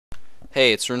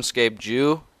Hey, it's RuneScape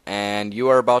Jew, and you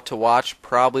are about to watch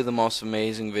probably the most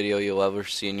amazing video you'll ever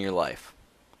see in your life.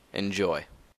 Enjoy.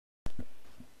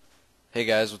 Hey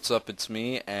guys, what's up? It's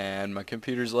me, and my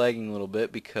computer's lagging a little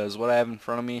bit because what I have in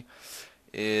front of me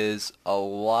is a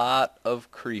lot of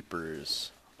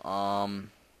creepers. Yeah,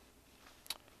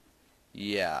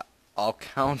 I'll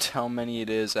count how many it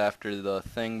is after the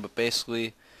thing, but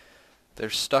basically they're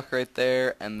stuck right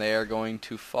there, and they are going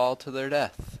to fall to their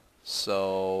death.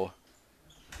 So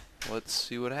let's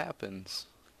see what happens.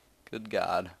 Good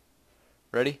God.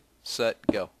 Ready, set,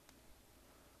 go.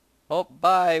 Oh,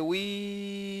 bye,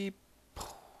 we.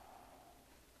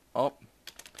 Oh,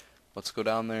 let's go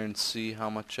down there and see how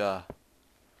much,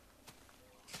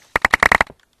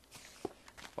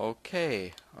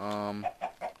 okay,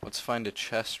 let's find a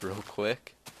chest real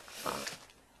quick.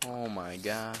 Oh my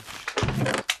gosh.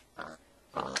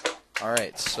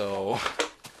 Alright, so,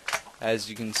 as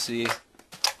you can see,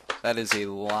 that is a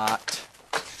lot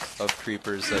of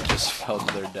creepers that just fell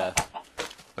to their death.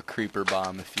 A creeper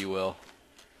bomb, if you will.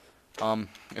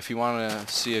 If you want to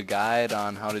see a guide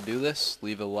on how to do this,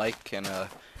 leave a like and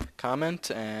a comment,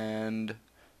 and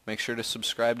make sure to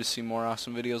subscribe to see more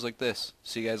awesome videos like this.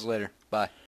 See you guys later. Bye.